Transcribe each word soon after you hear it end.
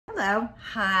Hello.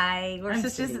 Hi. We're I'm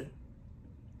sisters. Cindy.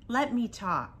 Let me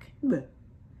talk. Bleh.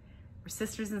 We're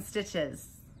sisters in stitches.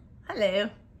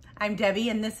 Hello. I'm Debbie,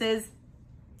 and this is.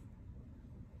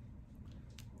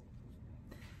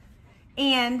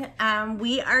 And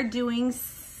we are doing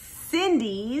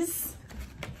Cindy's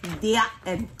Dia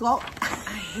and Go. I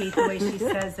hate the way she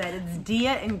says that. It's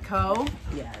Dia and Co.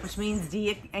 Yes. Which means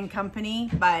Dia and Company,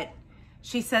 but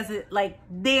she says it like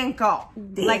Dia and Co.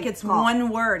 Dia Like and it's Co. one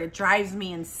word. It drives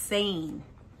me insane.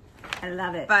 I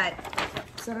love it. But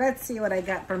So let's see what I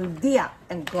got from Dia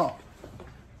and Go.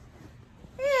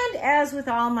 And as with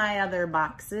all my other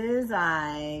boxes,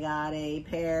 I got a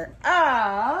pair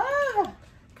of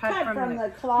cut from the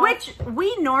cloth. Which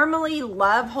we normally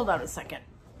love. Hold on a second.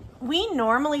 We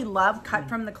normally love cut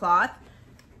from the cloth,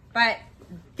 but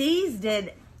these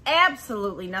did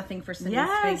absolutely nothing for Cindy's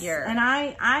figure. And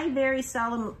I very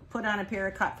seldom put on a pair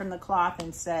of cut from the cloth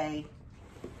and say,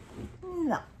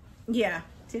 no. Yeah.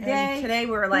 Today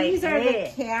we're like, these are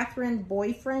hey. the Catherine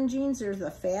boyfriend jeans. There's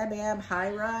the Fab Ab high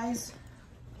rise.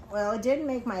 Well, it didn't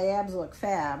make my abs look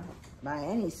fab by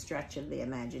any stretch of the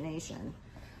imagination.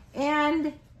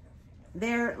 And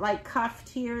they're like cuffed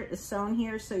here, sewn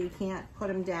here, so you can't put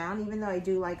them down, even though I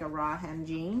do like a raw hem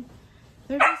jean.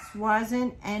 There just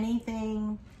wasn't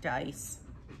anything happening.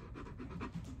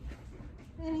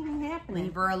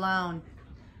 Leave her alone.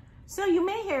 So you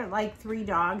may hear like 3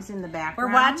 dogs in the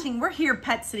background. We're here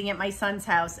pet sitting at my son's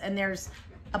house, and there's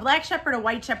a black shepherd, a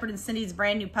white shepherd, and Cindy's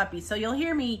brand new puppy. So you'll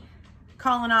hear me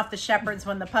calling off the shepherds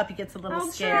when the puppy gets a little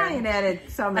scared. I'll try and edit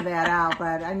some of that out,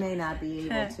 but I may not be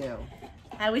able to.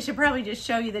 We should probably just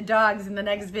show you the dogs in the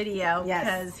next video.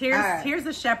 Yes. Because here's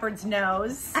the shepherd's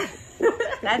nose.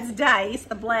 That's Dice,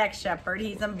 the black shepherd.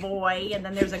 He's a boy. And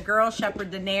then there's a girl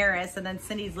shepherd, Daenerys, and then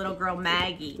Cindy's little girl,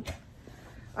 Maggie.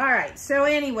 All right, so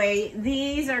anyway,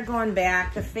 these are going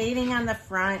back. The fading on the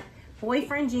front.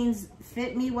 Boyfriend jeans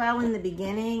fit me well in the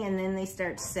beginning, and then they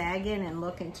start sagging and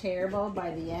looking terrible by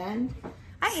the end.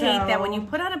 I hate that when you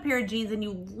put on a pair of jeans and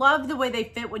you love the way they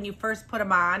fit when you first put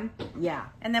them on. Yeah.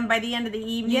 And then by the end of the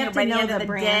evening You have or by to the know end of the the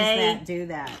brands day. that do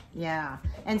that. Yeah.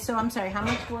 And so, I'm sorry, how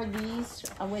much were these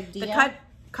with Dia? The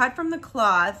cut from the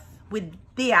cloth with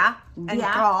Dia and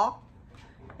Call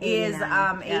is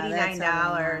 $89.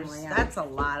 Yeah. That's a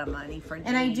lot of money for jeans.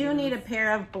 And I do need a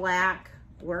pair of black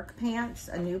work pants,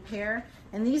 a new pair.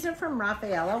 And these are from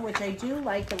Rafaela, which I do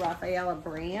like the Rafaela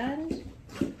brand.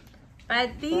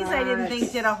 But these I didn't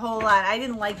think did a whole lot. I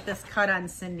didn't like this cut on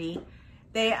Cindy.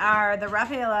 The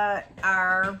Rafaela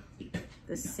are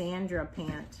The Sandra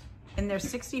pant. and they're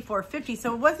 $64.50,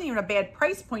 so it wasn't even a bad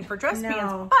price point for dress No.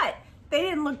 pants, but they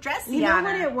didn't look dressy You know on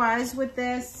what her. it was with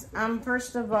this?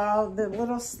 First of all, the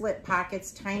little slit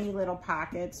pockets, tiny little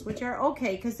pockets, which are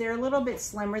okay because they're a little bit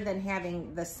slimmer than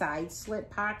having the side slit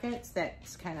pockets that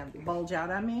kind of bulge out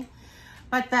on me.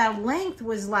 But the length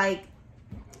was like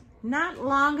not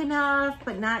long enough,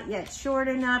 but not yet short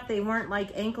enough. They weren't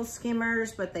like ankle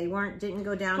skimmers, but they didn't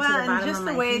go down to the bottom of my heel. Well, and just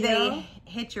the way they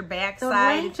hit your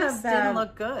backside, it just didn't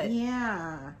look good.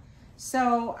 Yeah.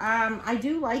 So, I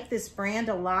do like this brand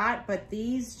a lot, but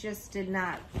these just did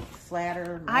not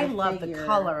flatter my I love figure. the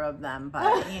color of them,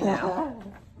 but you know.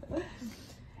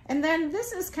 And then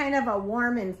this is kind of a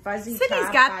warm and fuzzy Cindy's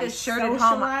top got by this shirt at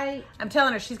home. Socialite. I'm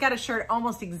telling her, she's got a shirt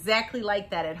almost exactly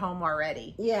like that at home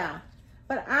already. Yeah.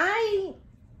 But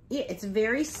it's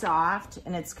very soft,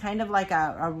 and it's kind of like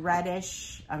a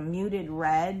reddish, a muted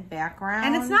red background.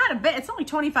 And it's not a bit, it's only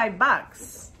 25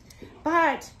 bucks.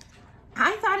 But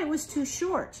I thought it was too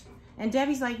short. And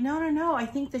Debbie's like, no, I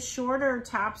think the shorter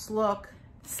tops look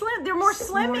Slim, they're more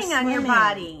slimming on your slimming.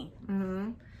 body.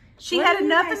 Mm-hmm. She What had do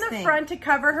you enough guys in the think? front to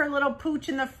cover her little pooch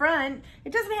in the front.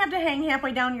 It doesn't have to hang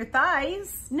halfway down your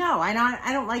thighs. No, I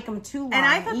don't like them too long. And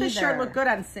I thought either. the shirt looked good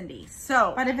on Cindy.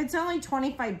 So, But if it's only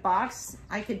 25 bucks,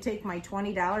 I could take my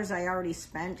 $20 I already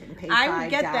spent and pay $5. I would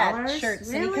get that shirt,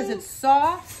 Cindy, because Really? it's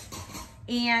soft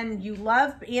and you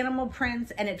love animal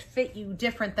prints and it fit you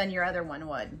different than your other one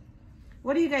would.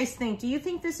 What do you guys think? Do you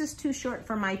think this is too short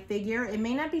for my figure? It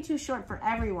may not be too short for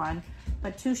everyone,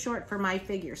 but too short for my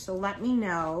figure. So let me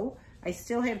know. I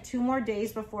still have 2 more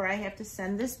days before I have to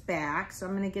send this back, so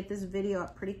I'm going to get this video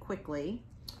up pretty quickly.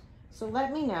 So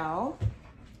let me know.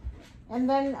 And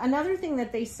then another thing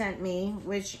that they sent me,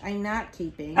 which I'm not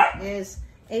keeping, is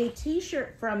a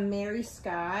t-shirt from Mary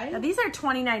Sky. Now, these are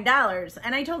 $29,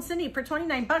 and I told Cindy for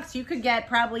 29 bucks you could get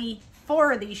probably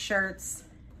 4 of these shirts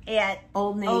at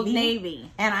Old Navy. Old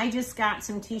Navy. And I just got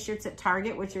some t-shirts at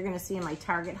Target, which you're going to see in my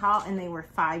Target haul, and they were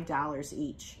 $5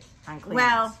 each on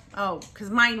clearance. Well,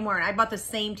 because mine weren't. I bought the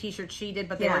same t-shirt she did,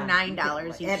 but they were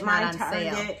 $9 each, at not my on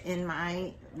Target, sale. In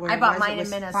my, I bought mine in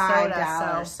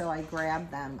Minnesota, so I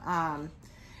grabbed them.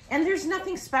 And there's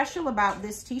nothing special about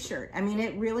this t-shirt. I mean,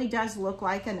 it really does look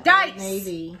like an Old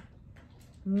Navy.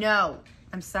 No,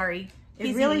 I'm sorry.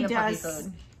 It really does.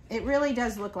 It really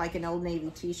does look like an Old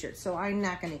Navy t-shirt, so I'm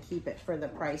not going to keep it for the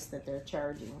price that they're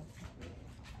charging.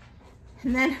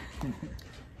 And then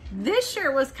this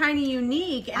shirt was kind of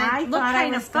unique, and it looked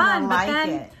kind of fun, but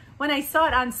then when I saw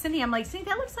it on Cindy, I'm like, Cindy,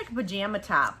 that looks like a pajama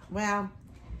top. Well,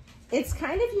 it's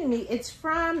kind of unique. It's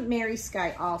from Mary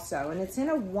Sky also, and it's in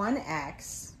a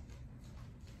 1X,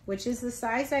 which is the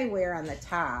size I wear on the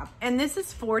top. And this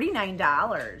is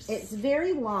 $49. It's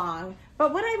very long,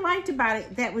 but what I liked about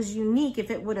it that was unique, if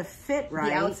it would have fit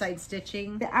right. The outside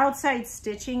stitching. The outside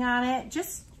stitching on it,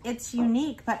 just, it's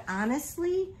unique. But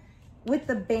honestly, with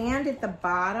the band at the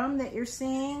bottom that you're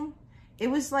seeing, it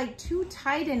was like too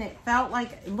tight, and it felt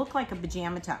like, it looked like a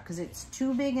pajama top because it's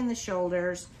too big in the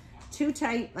shoulders, too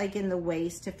tight like in the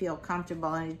waist to feel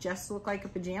comfortable, and it just looked like a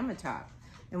pajama top.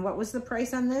 And what was the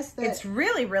price on this? It's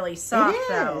really, really soft,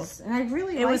 though. And I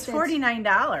really liked it. It was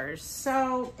 $49.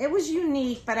 So it was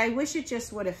unique, but I wish it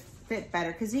just would have fit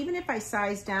better. Because even if I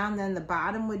sized down, then the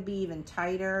bottom would be even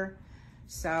tighter.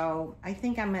 So I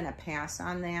think I'm going to pass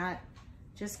on that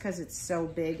just because it's so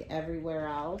big everywhere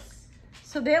else.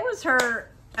 So that was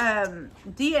her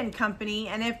Dia & Company.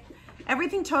 And if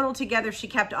everything totaled together, she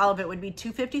kept all of it, would be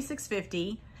 $250,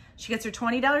 $650. She gets her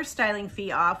 $20 styling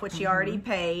fee off, which she already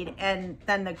paid, and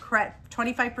then the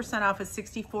 25% off is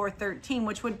 $64.13,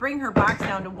 which would bring her box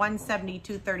down to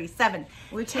 $172.37.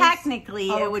 Which technically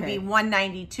it would be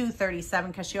 $192.37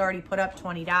 because she already put up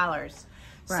 $20. Right.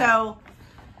 So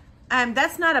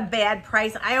that's not a bad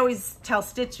price. I always tell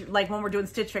Stitch, like when we're doing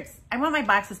Stitch Tricks, I want my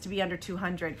boxes to be under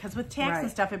 $200 because with tax and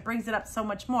stuff, it brings it up so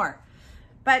much more.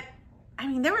 But I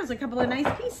mean, there was a couple of nice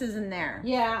pieces in there.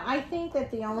 Yeah, I think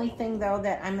that the only thing, though,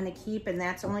 that I'm going to keep, and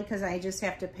that's only because I just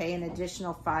have to pay an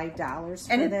additional $5 for this.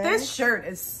 And this shirt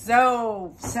is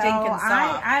so stinking soft.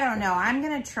 I don't know. I'm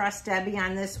going to trust Debbie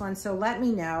on this one, so let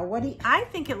me know. What do you... I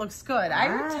think it looks good.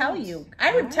 I would tell you.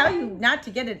 I would tell you not to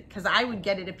get it because I would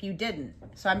get it if you didn't.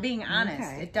 So I'm being honest.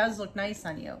 Okay. It does look nice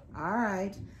on you. All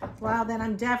right. Well, then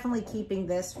I'm definitely keeping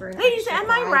this for an Ladies, extra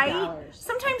am I $5. right?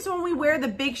 Sometimes when we wear the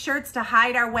big shirts to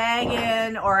hide our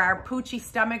wagon or our poochy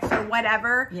stomachs or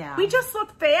whatever, we just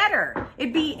look fatter.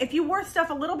 It'd be if you wore stuff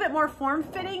a little bit more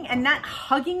form-fitting and not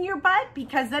hugging your butt,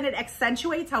 because then it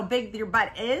accentuates how big your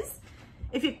butt is.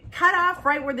 If you cut off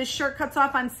right where this shirt cuts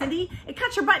off on Cindy, it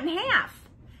cuts your butt in half.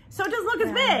 So it doesn't look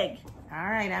as big. All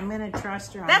right, I'm going to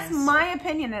trust her on That's this. my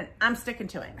opinion, and I'm sticking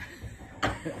to it.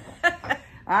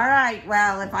 All right,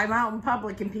 well, if I'm out in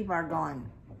public and people are going...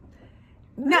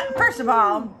 No, first of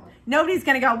all, nobody's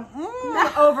going to go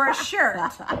over a shirt.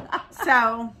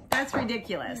 So that's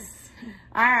ridiculous.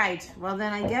 All right, well,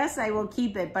 then I guess I will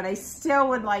keep it, but I still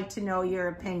would like to know your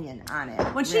opinion on it.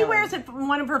 When she wears it for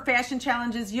one of her fashion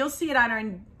challenges, you'll see it on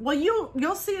her,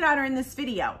 you'll see it on her in this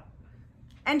video.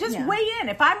 And just weigh in.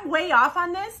 If I'm way off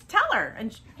on this, tell her.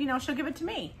 And, you know, she'll give it to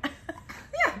me.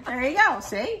 Yeah, there you go.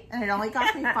 See? And it only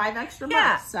cost me $5 extra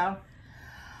bucks. So,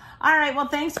 all right. Well,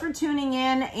 thanks for tuning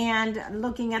in and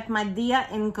looking at my Dia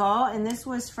 & Co. And this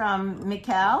was from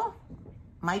Michael.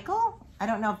 I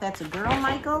don't know if that's a girl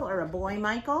Michael or a boy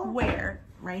Michael. Where?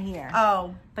 Right here.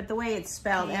 Oh. But the way it's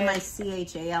spelled,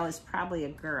 M-I-C-H-A-L, is probably a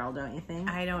girl, don't you think?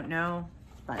 I don't know.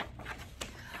 But...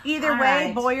 Either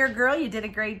way, boy or girl, you did a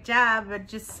great job, but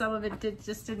just some of it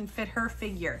just didn't fit her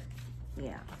figure.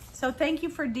 Yeah. So thank you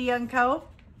for Dia & Co.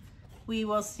 We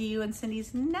will see you in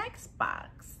Cindy's next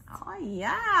box. Oh,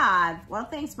 yeah. Well,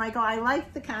 thanks, Michael. I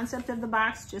like the concept of the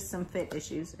box. Just some fit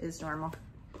issues is normal.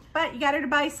 But you got her to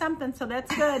buy something, so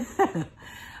that's good. All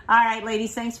right,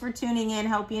 ladies. Thanks for tuning in.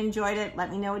 Hope you enjoyed it.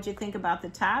 Let me know what you think about the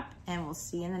top, and we'll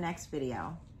see you in the next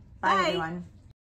video. Bye. Everyone.